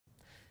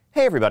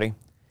Hey everybody!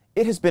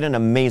 It has been an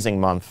amazing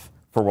month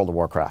for World of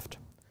Warcraft.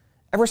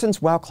 Ever since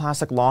WoW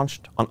Classic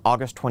launched on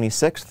August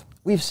 26th,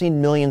 we've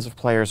seen millions of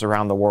players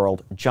around the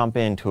world jump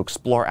in to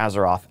explore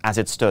Azeroth as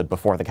it stood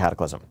before the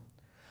Cataclysm.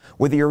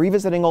 Whether you're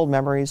revisiting old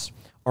memories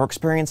or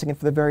experiencing it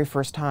for the very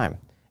first time,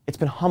 it's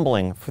been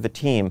humbling for the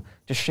team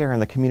to share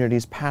in the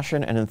community's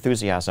passion and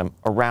enthusiasm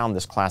around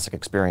this classic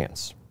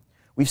experience.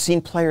 We've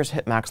seen players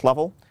hit max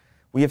level,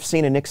 we have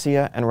seen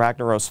Onyxia and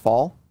Ragnaros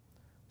fall,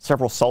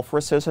 several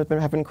Sulfuruses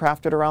have been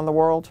crafted around the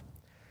world.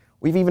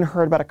 We've even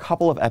heard about a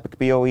couple of epic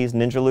BOEs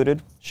ninja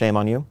looted, shame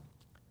on you,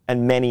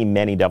 and many,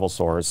 many Devil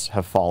Sores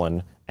have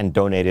fallen and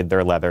donated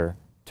their leather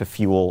to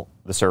fuel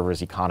the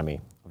server's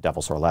economy of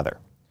Devil Sore leather.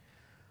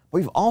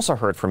 We've also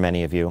heard from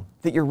many of you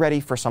that you're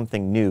ready for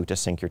something new to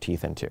sink your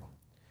teeth into.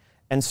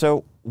 And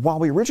so, while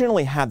we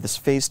originally had this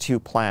Phase 2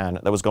 plan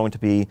that was going to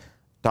be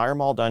Dire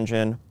Maul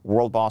Dungeon,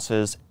 World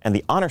Bosses, and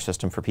the Honor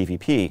System for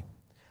PvP,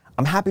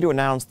 I'm happy to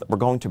announce that we're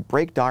going to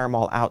break Dire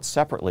Maul out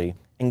separately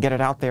and get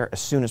it out there as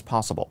soon as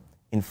possible.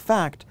 In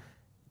fact,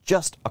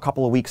 just a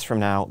couple of weeks from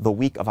now, the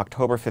week of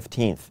October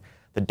 15th,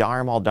 the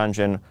Dire Maul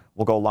Dungeon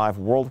will go live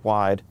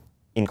worldwide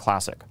in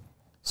Classic.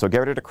 So get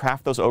ready to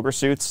craft those ogre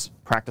suits,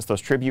 practice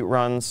those tribute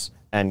runs,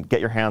 and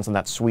get your hands on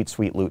that sweet,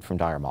 sweet loot from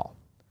Dire Maul.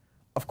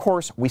 Of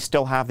course, we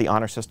still have the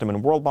Honor System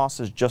and World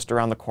Bosses just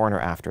around the corner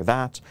after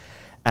that,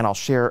 and I'll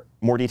share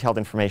more detailed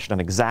information on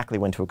exactly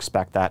when to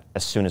expect that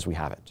as soon as we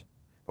have it.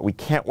 But we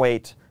can't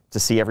wait to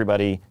see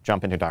everybody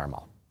jump into Dire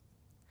Maul.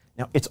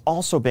 Now, it's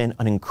also been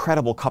an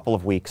incredible couple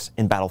of weeks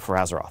in Battle for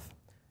Azeroth.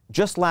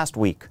 Just last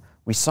week,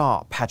 we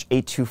saw patch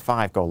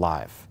 8.2.5 go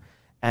live,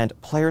 and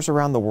players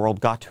around the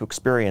world got to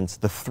experience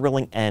the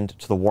thrilling end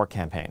to the war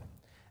campaign,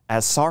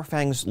 as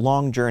Saurfang's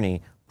long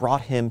journey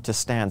brought him to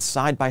stand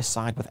side by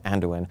side with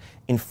Anduin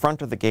in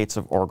front of the gates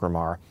of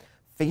Orgrimmar,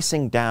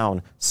 facing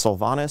down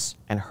Sylvanas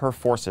and her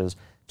forces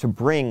to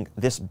bring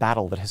this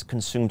battle that has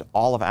consumed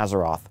all of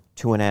Azeroth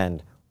to an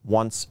end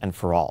once and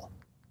for all.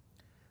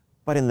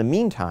 But in the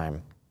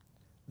meantime,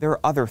 there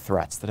are other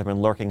threats that have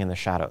been lurking in the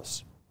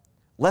shadows.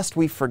 Lest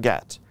we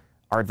forget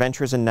our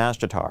adventures in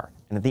Nazjatar,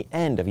 and at the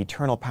end of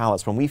Eternal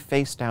Palace, when we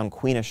faced down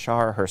Queen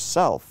Ashara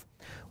herself,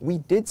 we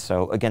did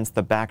so against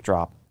the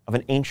backdrop of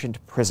an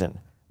ancient prison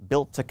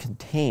built to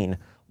contain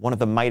one of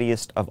the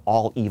mightiest of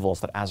all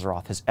evils that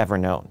Azeroth has ever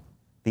known,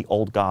 the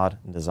old god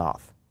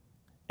N'Zoth.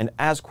 And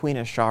as Queen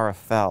Ashara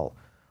fell,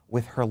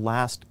 with her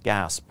last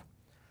gasp,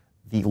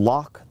 the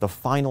lock, the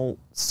final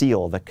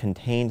seal that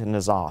contained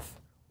N'Zoth,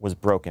 was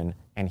broken,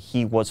 and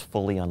he was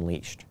fully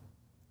unleashed.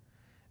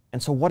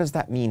 And so what does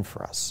that mean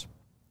for us?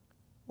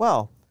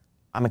 Well,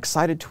 I'm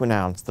excited to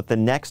announce that the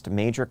next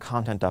major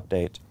content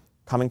update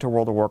coming to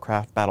World of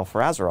Warcraft Battle for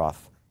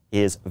Azeroth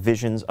is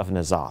Visions of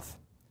N'Zoth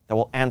that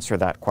will answer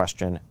that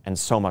question and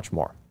so much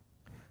more.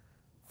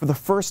 For the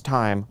first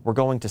time, we're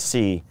going to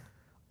see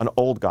an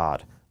old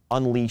god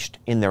unleashed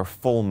in their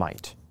full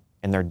might,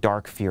 in their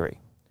dark fury.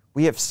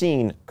 We have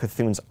seen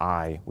Cthulhu's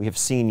Eye, we have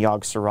seen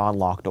Yogg-Saron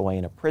locked away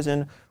in a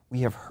prison,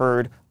 we have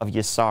heard of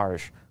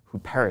Ysarge, who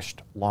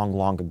perished long,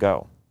 long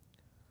ago.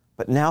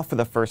 But now for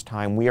the first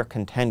time, we are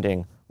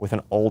contending with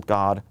an old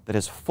god that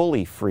is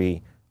fully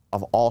free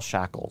of all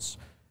shackles,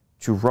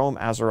 to roam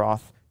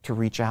Azeroth, to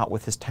reach out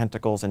with his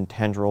tentacles and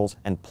tendrils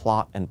and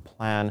plot and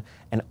plan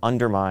and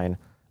undermine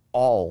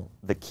all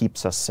that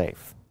keeps us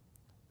safe.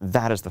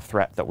 That is the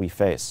threat that we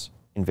face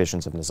in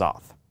Visions of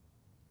N'Zoth.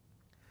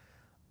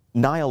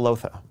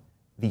 Ny'alotha,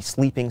 the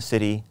sleeping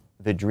city,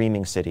 the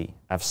dreaming city,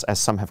 as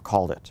some have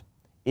called it,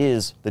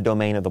 is the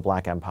domain of the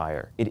Black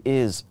Empire. It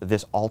is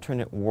this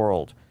alternate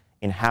world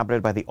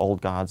inhabited by the old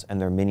gods and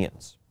their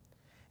minions.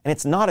 And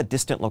it's not a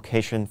distant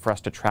location for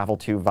us to travel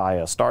to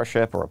via a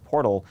starship or a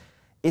portal.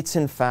 It's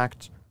in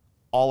fact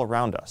all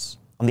around us,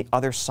 on the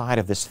other side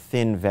of this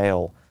thin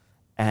veil.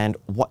 And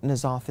what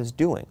N'Zoth is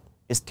doing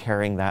is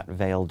tearing that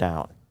veil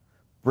down,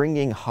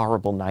 bringing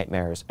horrible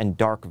nightmares and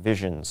dark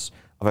visions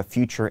of a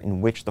future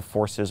in which the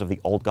forces of the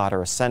old god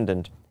are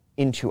ascendant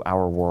into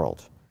our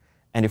world.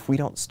 And if we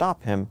don't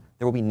stop him,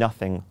 there will be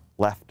nothing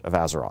left of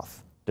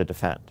Azeroth to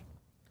defend.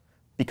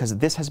 Because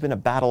this has been a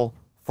battle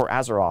for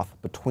Azeroth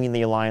between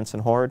the Alliance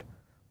and Horde,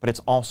 but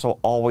it's also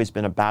always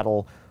been a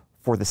battle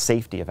for the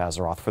safety of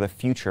Azeroth, for the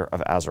future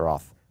of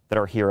Azeroth that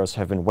our heroes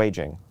have been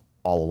waging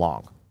all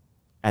along.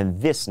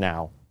 And this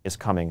now is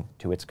coming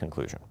to its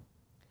conclusion.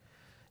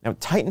 Now,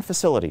 Titan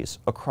facilities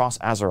across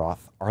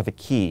Azeroth are the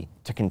key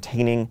to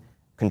containing,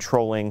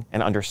 controlling,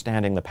 and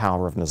understanding the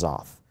power of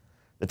N'Zoth.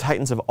 The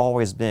Titans have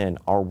always been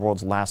our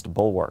world's last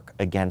bulwark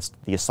against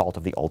the assault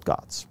of the old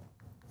gods.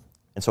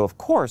 And so, of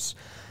course,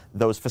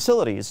 those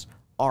facilities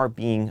are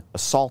being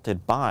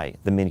assaulted by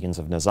the minions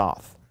of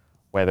N'Zoth,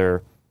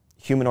 whether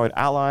humanoid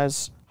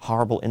allies,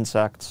 horrible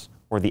insects,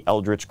 or the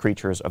eldritch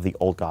creatures of the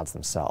old gods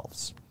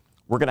themselves.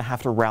 We're going to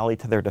have to rally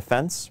to their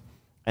defense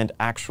and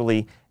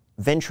actually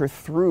venture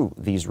through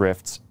these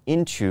rifts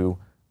into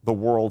the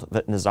world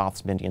that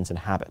N'Zoth's minions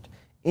inhabit,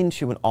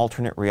 into an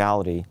alternate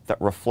reality that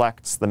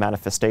reflects the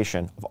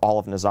manifestation of all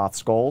of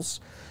N'Zoth's goals,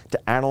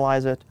 to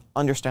analyze it,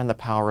 understand the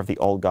power of the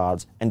old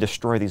gods, and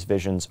destroy these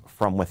visions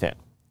from within.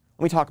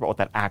 Let me talk about what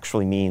that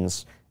actually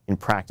means in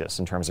practice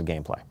in terms of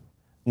gameplay.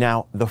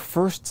 Now, the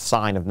first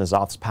sign of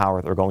N'Zoth's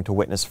power that we're going to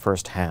witness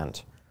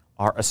firsthand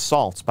are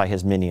assaults by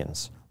his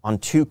minions on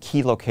two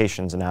key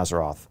locations in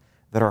Azeroth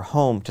that are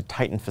home to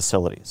Titan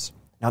facilities.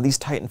 Now, these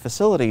Titan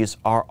facilities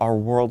are our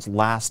world's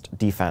last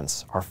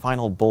defense, our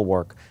final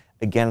bulwark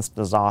against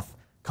N'Zoth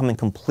coming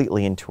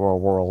completely into our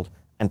world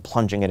and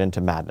plunging it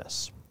into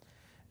madness.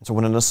 And so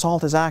when an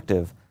assault is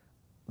active,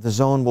 the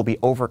zone will be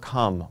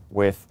overcome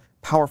with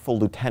powerful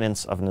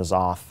lieutenants of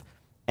N'Zoth,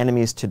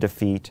 enemies to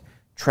defeat,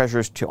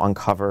 treasures to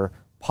uncover,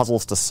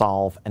 puzzles to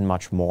solve, and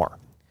much more.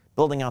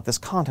 Building out this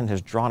content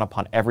has drawn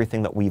upon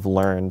everything that we've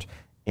learned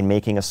in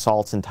making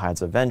assaults in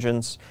Tides of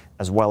Vengeance,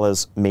 as well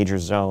as major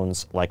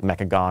zones like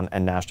Mechagon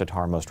and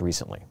Nazjatar most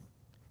recently.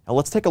 Now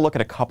let's take a look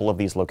at a couple of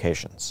these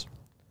locations.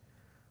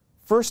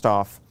 First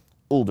off,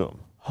 Uldum,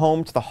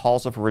 home to the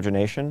Halls of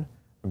Origination,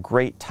 a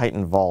great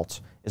Titan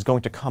vault, is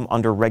going to come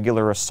under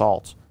regular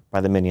assault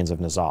by the minions of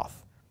N'Zoth.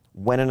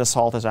 When an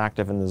assault is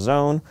active in the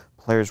zone,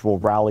 players will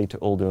rally to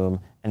Uldum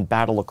and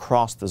battle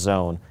across the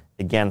zone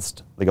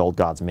against the Old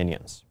God's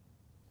minions.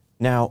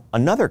 Now,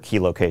 another key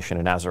location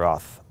in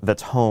Azeroth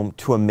that's home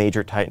to a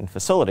major Titan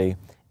facility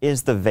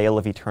is the Vale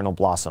of Eternal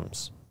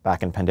Blossoms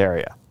back in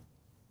Pandaria.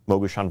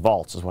 Mogushan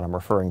Vaults is what I'm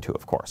referring to,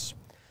 of course.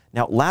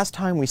 Now, last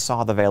time we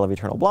saw the Vale of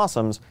Eternal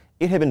Blossoms,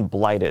 it had been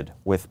blighted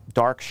with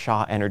dark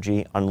Shah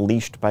energy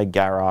unleashed by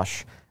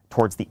Garrosh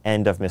towards the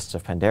end of Mists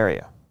of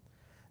Pandaria.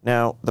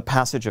 Now, the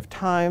passage of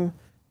time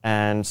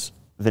and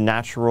the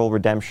natural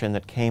redemption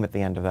that came at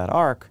the end of that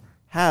arc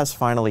has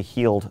finally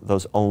healed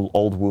those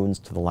old wounds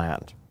to the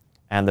land.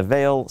 And the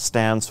Vale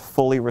stands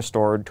fully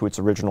restored to its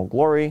original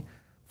glory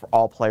for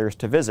all players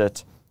to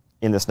visit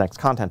in this next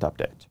content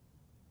update.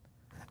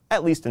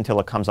 At least until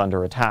it comes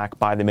under attack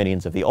by the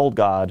minions of the Old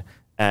God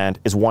and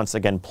is once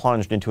again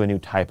plunged into a new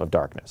type of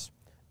darkness.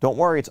 Don't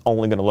worry, it's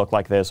only going to look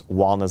like this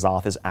while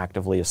N'Zoth is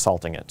actively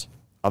assaulting it.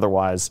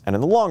 Otherwise, and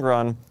in the long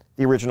run,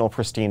 the original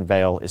pristine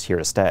Vale is here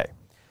to stay.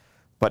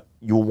 But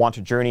you will want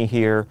to journey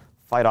here,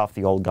 fight off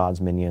the Old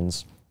God's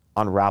minions,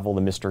 unravel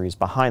the mysteries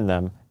behind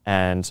them,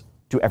 and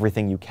do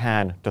everything you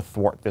can to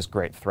thwart this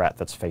great threat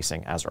that's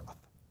facing Azeroth.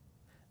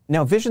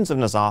 Now, Visions of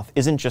N'Zoth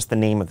isn't just the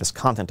name of this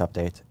content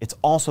update, it's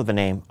also the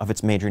name of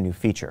its major new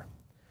feature.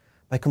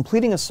 By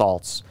completing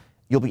assaults,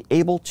 you'll be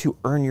able to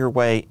earn your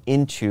way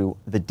into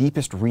the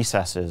deepest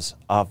recesses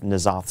of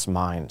N'Zoth's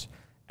mind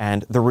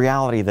and the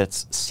reality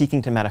that's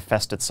seeking to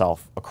manifest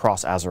itself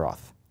across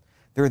Azeroth.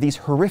 There are these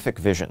horrific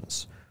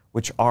visions,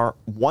 which are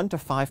 1 to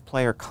 5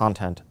 player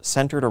content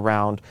centered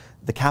around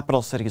the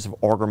capital cities of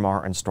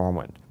Orgrimmar and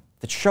Stormwind,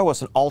 that show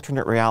us an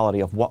alternate reality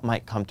of what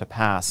might come to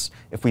pass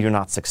if we do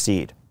not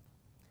succeed.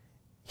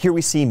 Here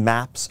we see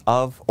maps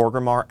of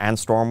Orgrimmar and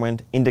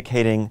Stormwind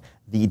indicating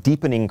the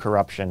deepening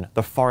corruption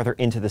the farther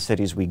into the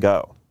cities we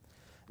go.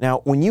 Now,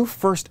 when you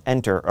first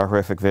enter a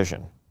horrific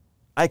vision,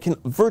 I can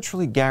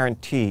virtually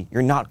guarantee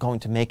you're not going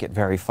to make it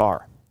very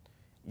far.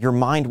 Your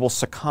mind will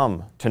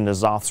succumb to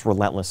N'Zoth's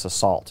relentless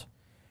assault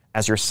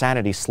as your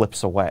sanity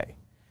slips away.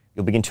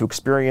 You'll begin to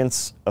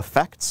experience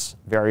effects,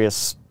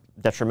 various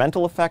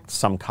detrimental effects,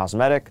 some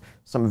cosmetic,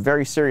 some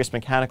very serious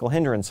mechanical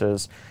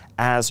hindrances,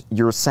 as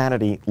your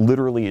sanity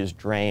literally is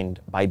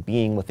drained by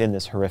being within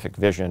this horrific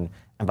vision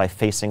and by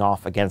facing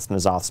off against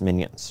N'Zoth's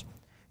minions.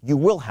 You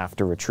will have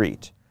to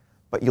retreat,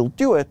 but you'll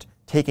do it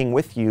taking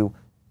with you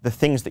the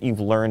things that you've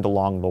learned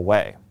along the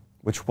way,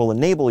 which will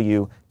enable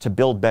you to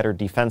build better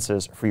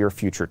defenses for your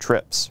future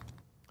trips.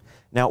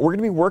 Now, we're going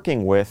to be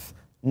working with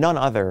none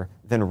other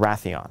than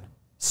Wrathion,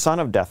 son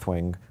of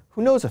Deathwing,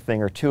 who knows a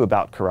thing or two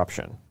about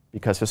corruption,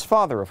 because his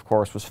father, of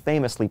course, was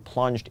famously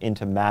plunged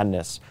into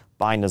madness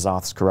by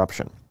N'Zoth's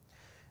corruption.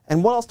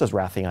 And what else does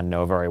Wrathion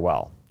know very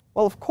well?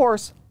 Well, of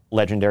course,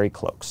 legendary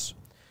cloaks.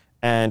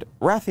 And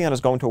Wrathion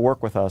is going to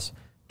work with us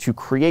to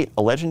create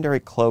a legendary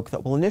cloak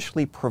that will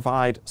initially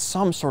provide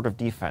some sort of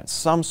defense,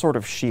 some sort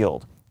of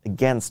shield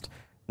against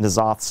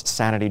N'Zoth's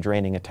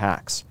sanity-draining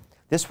attacks.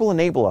 This will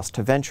enable us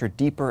to venture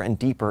deeper and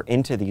deeper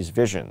into these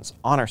visions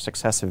on our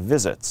successive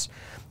visits,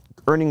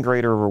 earning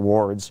greater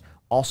rewards,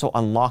 also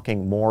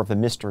unlocking more of the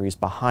mysteries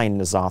behind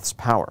N'Zoth's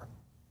power.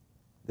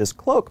 This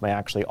cloak may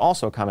actually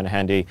also come in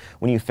handy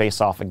when you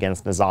face off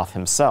against N'Zoth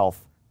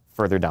himself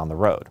further down the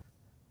road.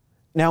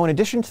 Now, in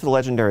addition to the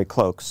legendary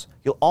cloaks,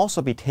 you'll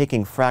also be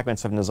taking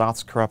fragments of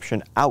N'Zoth's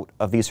corruption out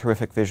of these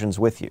horrific visions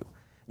with you.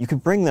 You can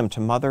bring them to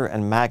Mother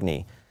and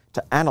Magni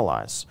to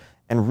analyze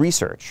and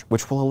research,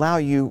 which will allow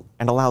you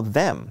and allow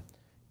them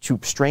to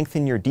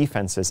strengthen your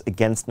defenses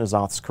against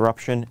N'Zoth's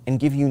corruption and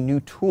give you new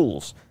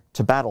tools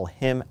to battle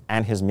him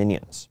and his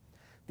minions.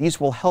 These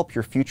will help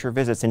your future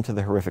visits into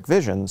the horrific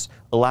visions,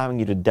 allowing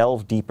you to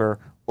delve deeper,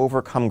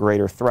 overcome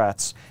greater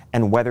threats,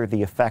 and weather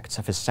the effects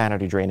of his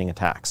sanity-draining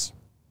attacks.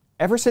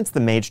 Ever since the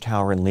Mage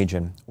Tower in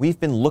Legion, we've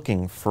been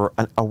looking for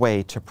a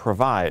way to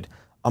provide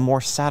a more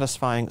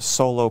satisfying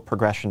solo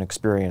progression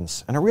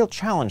experience and a real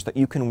challenge that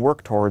you can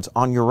work towards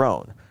on your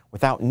own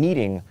without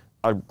needing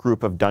a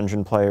group of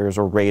dungeon players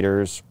or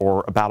raiders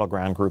or a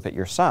battleground group at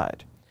your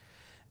side.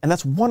 And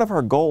that's one of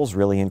our goals,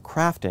 really, in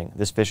crafting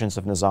this Visions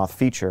of N'Zoth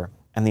feature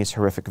and these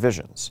horrific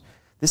visions.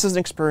 This is an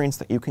experience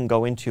that you can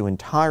go into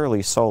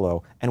entirely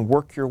solo and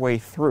work your way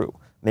through,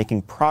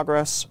 making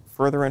progress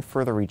further and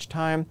further each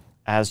time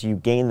as you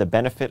gain the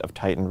benefit of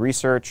Titan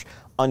research,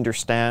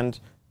 understand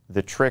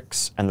the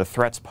tricks and the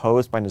threats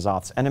posed by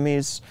N'Zoth's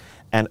enemies,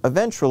 and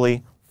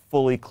eventually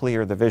fully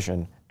clear the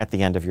vision at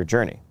the end of your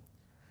journey.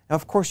 Now,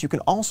 of course, you can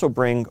also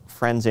bring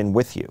friends in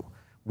with you.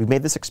 We've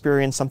made this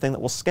experience something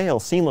that will scale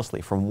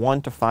seamlessly from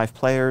 1 to 5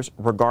 players,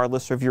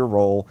 regardless of your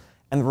role,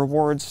 and the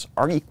rewards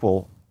are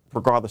equal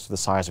regardless of the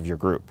size of your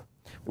group.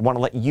 We want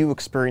to let you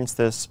experience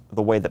this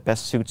the way that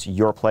best suits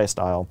your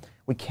playstyle.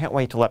 We can't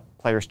wait to let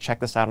players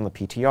check this out on the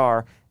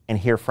PTR and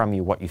hear from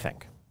you what you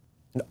think.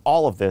 And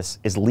all of this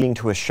is leading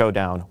to a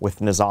showdown with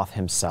N'Zoth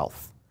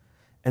himself.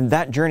 And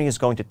that journey is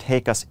going to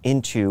take us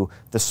into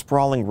the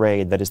sprawling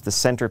raid that is the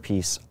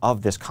centerpiece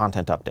of this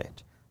content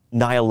update,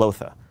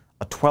 Ny'alotha,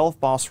 a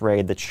 12-boss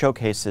raid that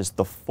showcases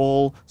the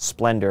full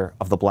splendor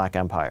of the Black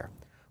Empire.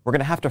 We're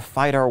going to have to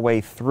fight our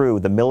way through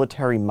the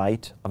military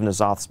might of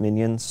N'Zoth's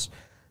minions,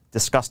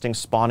 disgusting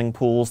spawning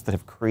pools that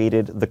have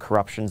created the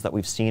corruptions that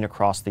we've seen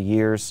across the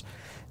years,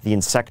 the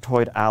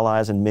insectoid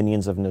allies and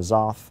minions of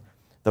N'Zoth,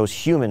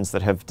 those humans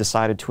that have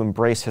decided to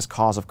embrace his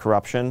cause of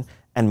corruption,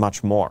 and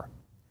much more.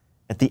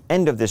 At the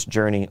end of this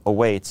journey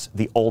awaits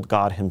the old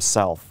god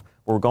himself.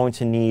 We're going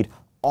to need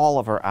all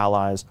of our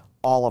allies,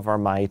 all of our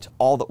might,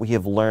 all that we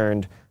have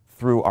learned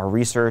through our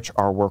research,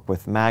 our work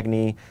with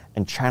Magni,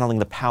 and channeling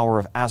the power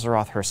of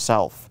Azeroth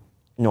herself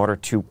in order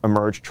to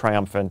emerge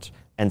triumphant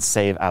and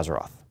save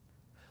Azeroth.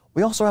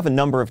 We also have a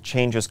number of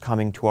changes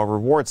coming to our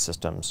reward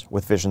systems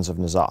with Visions of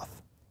N'Zoth.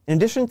 In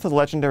addition to the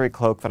legendary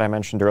cloak that I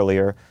mentioned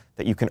earlier,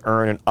 that you can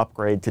earn and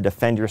upgrade to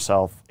defend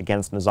yourself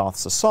against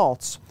N'Zoth's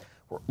assaults,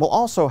 we'll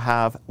also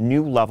have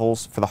new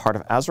levels for the Heart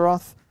of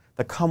Azeroth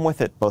that come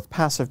with it both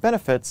passive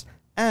benefits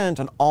and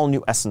an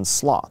all-new essence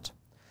slot.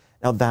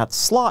 Now, that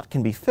slot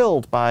can be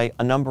filled by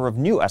a number of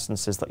new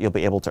essences that you'll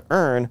be able to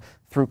earn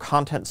through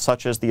content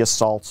such as the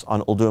assaults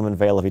on Uldum and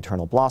Vale of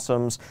Eternal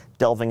Blossoms,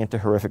 delving into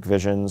horrific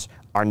visions,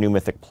 our new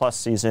Mythic Plus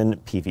season,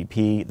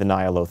 PvP, the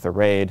Ny'alotha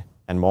raid,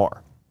 and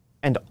more.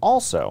 And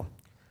also,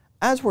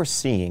 as we're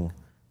seeing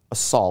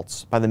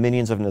assaults by the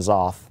minions of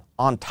N'Zoth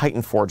on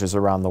Titan forges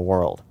around the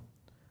world,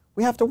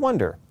 we have to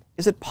wonder,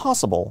 is it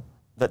possible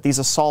that these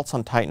assaults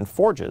on Titan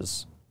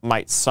forges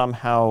might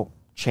somehow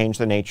change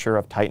the nature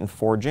of Titan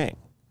forging?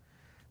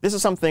 This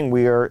is something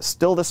we are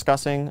still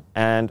discussing,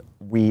 and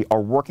we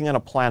are working on a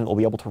plan that we'll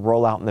be able to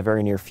roll out in the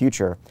very near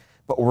future.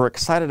 But we're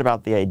excited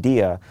about the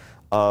idea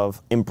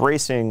of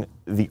embracing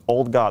the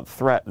old god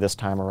threat this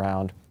time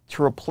around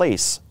to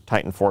replace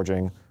Titan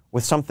forging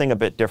with something a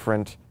bit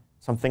different,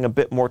 something a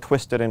bit more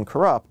twisted and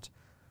corrupt,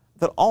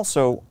 that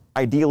also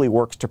ideally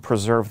works to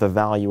preserve the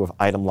value of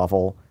item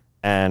level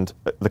and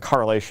the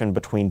correlation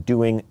between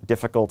doing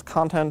difficult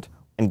content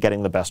and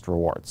getting the best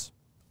rewards.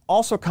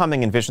 Also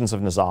coming in Visions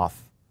of N'Zoth,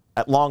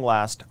 at long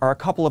last, are a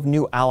couple of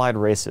new allied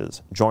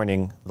races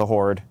joining the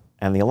Horde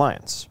and the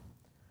Alliance.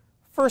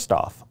 First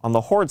off, on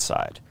the Horde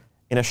side,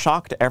 in a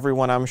shock to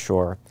everyone, I'm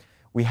sure,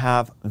 we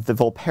have the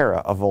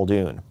Volpera of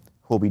Vol'dun,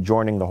 who will be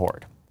joining the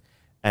Horde.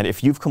 And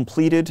if you've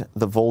completed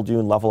the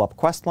Vol'dun level up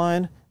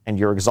questline, and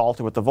you're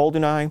exalted with the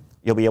Vol'dunai,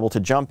 you'll be able to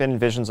jump in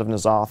Visions of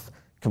N'Zoth,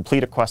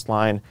 complete a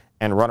questline,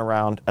 and run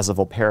around as a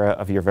Volpera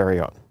of your very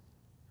own.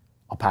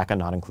 Alpaca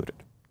not included.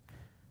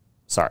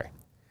 Sorry.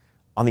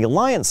 On the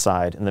Alliance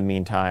side, in the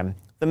meantime,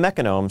 the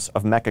Mechanomes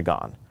of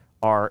Mechagon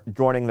are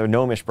joining their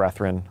gnomish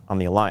brethren on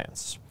the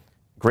Alliance.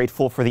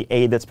 Grateful for the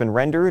aid that's been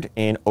rendered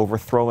in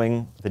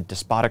overthrowing the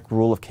despotic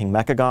rule of King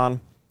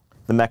Mechagon,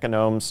 the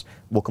Mechanomes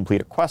will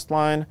complete a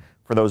questline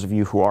for those of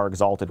you who are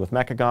exalted with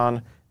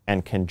Mechagon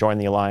and can join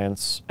the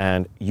Alliance,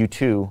 and you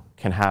too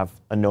can have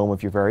a gnome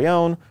of your very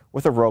own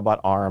with a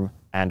robot arm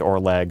and or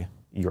leg,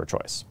 your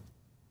choice.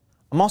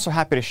 I'm also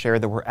happy to share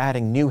that we're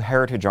adding new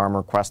Heritage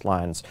Armor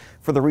questlines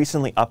for the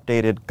recently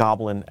updated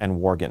Goblin and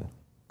Worgen,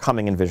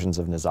 coming in Visions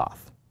of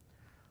N'Zoth.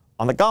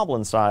 On the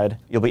Goblin side,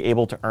 you'll be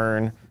able to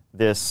earn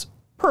this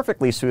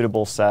perfectly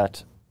suitable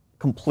set,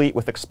 complete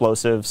with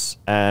explosives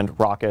and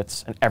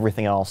rockets and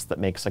everything else that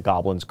makes a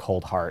Goblin's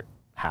cold heart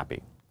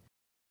happy.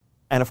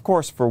 And of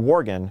course, for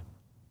Worgen,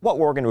 what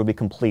Worgen would be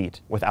complete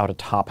without a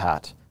top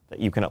hat that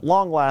you can at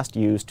long last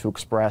use to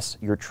express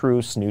your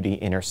true snooty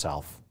inner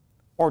self?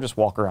 Or just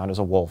walk around as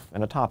a wolf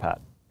in a top hat.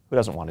 Who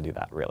doesn't want to do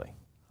that, really?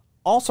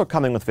 Also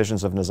coming with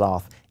Visions of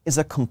N'Zoth is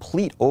a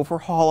complete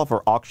overhaul of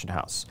our auction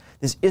house.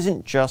 This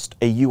isn't just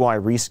a UI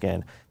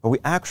reskin, but we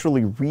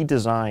actually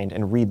redesigned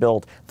and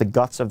rebuilt the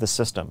guts of the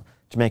system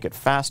to make it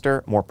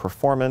faster, more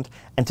performant,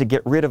 and to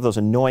get rid of those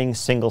annoying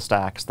single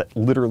stacks that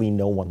literally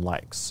no one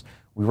likes.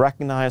 We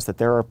recognize that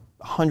there are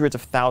hundreds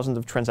of thousands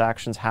of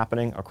transactions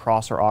happening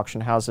across our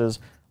auction houses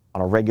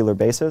on a regular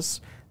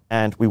basis,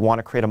 and we want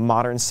to create a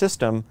modern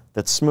system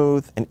that's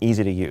smooth and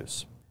easy to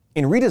use.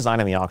 In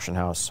redesigning the auction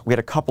house, we had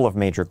a couple of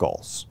major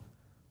goals.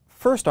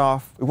 First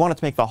off, we wanted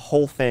to make the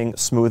whole thing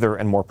smoother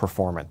and more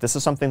performant. This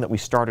is something that we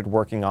started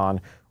working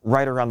on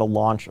right around the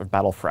launch of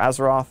Battle for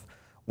Azeroth,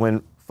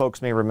 when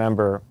folks may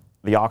remember,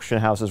 the auction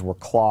houses were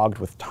clogged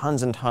with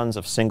tons and tons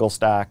of single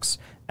stacks,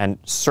 and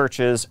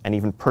searches and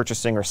even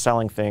purchasing or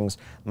selling things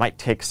might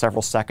take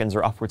several seconds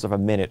or upwards of a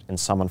minute in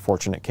some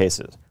unfortunate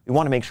cases. We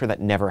want to make sure that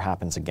never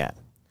happens again.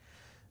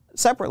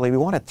 Separately, we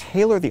want to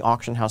tailor the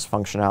auction house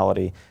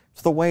functionality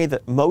to the way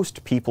that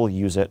most people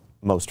use it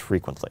most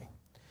frequently.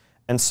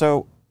 And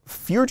so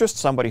if you're just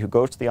somebody who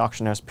goes to the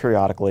auction house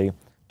periodically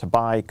to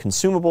buy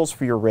consumables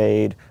for your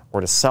raid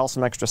or to sell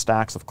some extra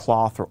stacks of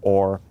cloth or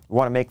ore, we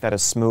want to make that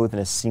as smooth and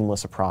as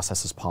seamless a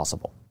process as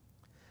possible.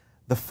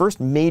 The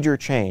first major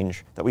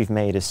change that we've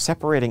made is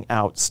separating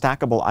out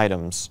stackable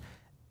items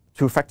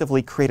to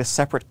effectively create a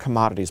separate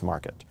commodities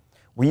market,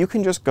 where you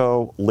can just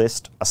go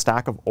list a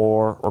stack of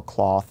ore or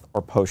cloth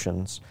or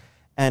potions,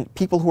 and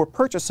people who are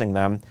purchasing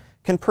them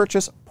can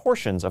purchase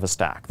portions of a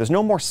stack. There's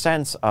no more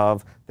sense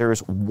of there's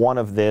one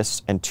of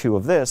this and two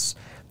of this.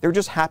 There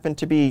just happen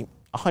to be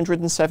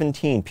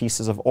 117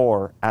 pieces of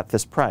ore at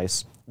this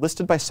price,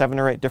 listed by 7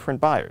 or 8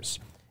 different buyers.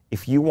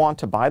 If you want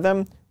to buy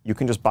them, you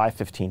can just buy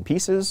 15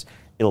 pieces.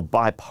 It'll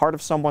buy part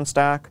of someone's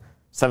stack,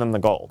 send them the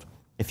gold.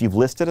 If you've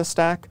listed a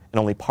stack and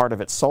only part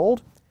of it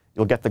sold,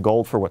 you'll get the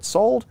gold for what's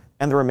sold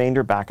and the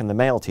remainder back in the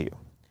mail to you.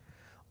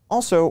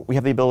 Also, we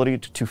have the ability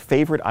to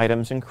favorite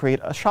items and create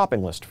a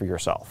shopping list for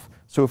yourself.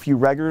 So if you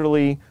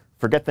regularly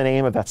forget the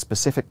name of that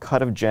specific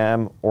cut of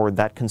gem or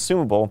that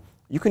consumable,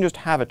 you can just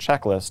have a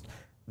checklist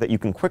that you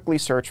can quickly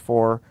search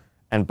for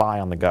and buy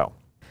on the go.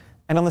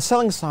 And on the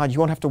selling side, you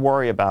won't have to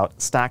worry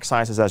about stack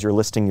sizes as you're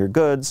listing your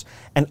goods,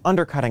 and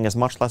undercutting is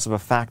much less of a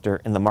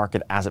factor in the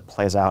market as it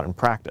plays out in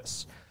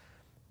practice.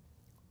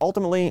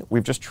 Ultimately,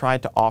 we've just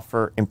tried to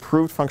offer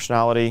improved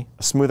functionality,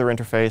 a smoother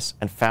interface,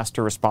 and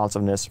faster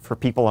responsiveness for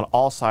people on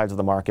all sides of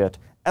the market,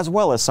 as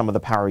well as some of the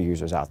power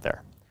users out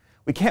there.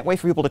 We can't wait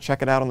for people to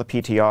check it out on the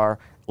PTR.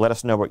 Let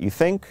us know what you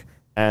think,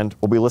 and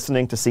we'll be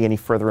listening to see any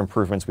further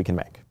improvements we can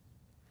make.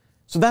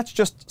 So that's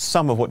just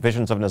some of what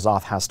Visions of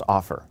N'Zoth has to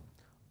offer.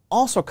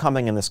 Also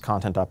coming in this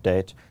content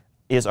update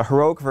is a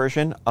heroic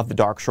version of the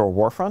Darkshore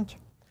Warfront,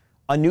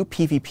 a new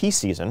PvP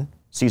season,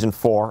 Season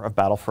 4 of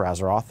Battle for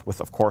Azeroth,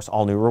 with, of course,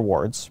 all new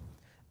rewards,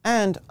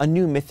 and a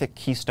new mythic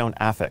keystone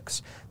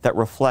affix that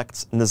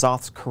reflects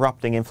N'Zoth's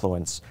corrupting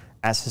influence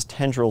as his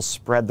tendrils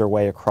spread their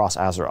way across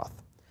Azeroth.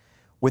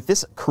 With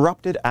this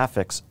corrupted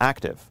affix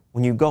active,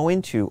 when you go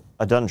into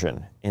a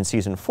dungeon in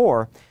Season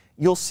 4,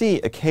 you'll see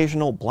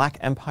occasional Black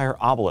Empire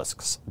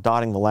obelisks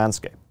dotting the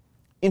landscape.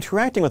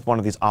 Interacting with one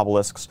of these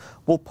obelisks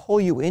will pull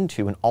you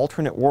into an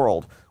alternate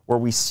world where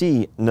we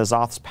see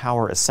N'Zoth's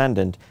power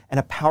ascendant and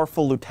a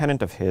powerful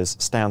lieutenant of his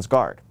stands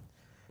guard.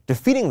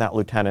 Defeating that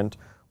lieutenant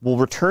will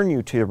return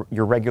you to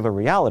your regular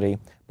reality,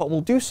 but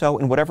will do so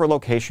in whatever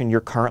location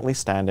you're currently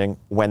standing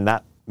when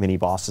that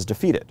mini-boss is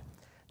defeated.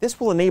 This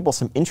will enable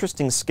some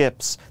interesting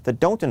skips that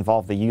don't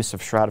involve the use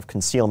of Shroud of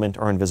Concealment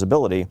or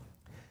Invisibility.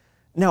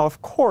 Now,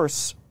 of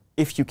course,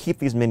 if you keep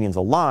these minions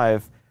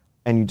alive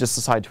and you just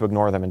decide to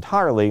ignore them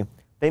entirely,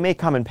 they may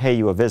come and pay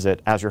you a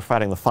visit as you're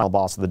fighting the final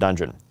boss of the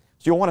dungeon.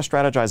 So you'll want to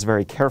strategize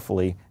very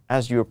carefully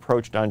as you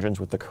approach dungeons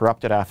with the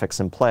corrupted affix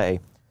in play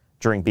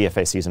during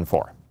BFA Season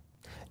 4.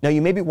 Now,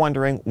 you may be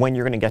wondering when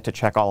you're going to get to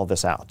check all of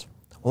this out.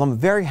 Well, I'm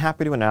very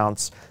happy to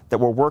announce that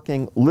we're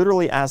working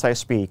literally as I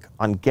speak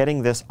on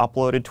getting this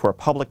uploaded to our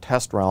public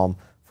test realm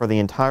for the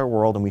entire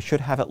world, and we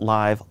should have it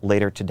live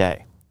later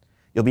today.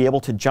 You'll be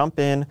able to jump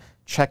in,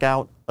 check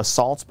out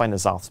assaults by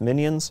N'Zoth's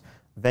minions,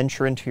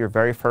 venture into your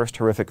very first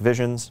horrific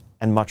visions,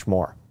 and much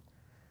more.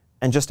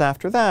 And just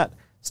after that,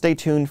 stay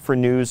tuned for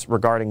news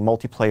regarding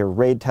multiplayer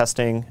raid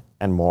testing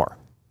and more.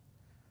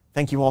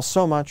 Thank you all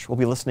so much. We'll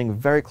be listening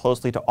very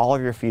closely to all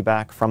of your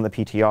feedback from the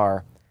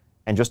PTR.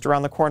 And just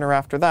around the corner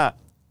after that,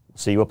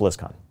 see you at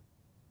BlizzCon.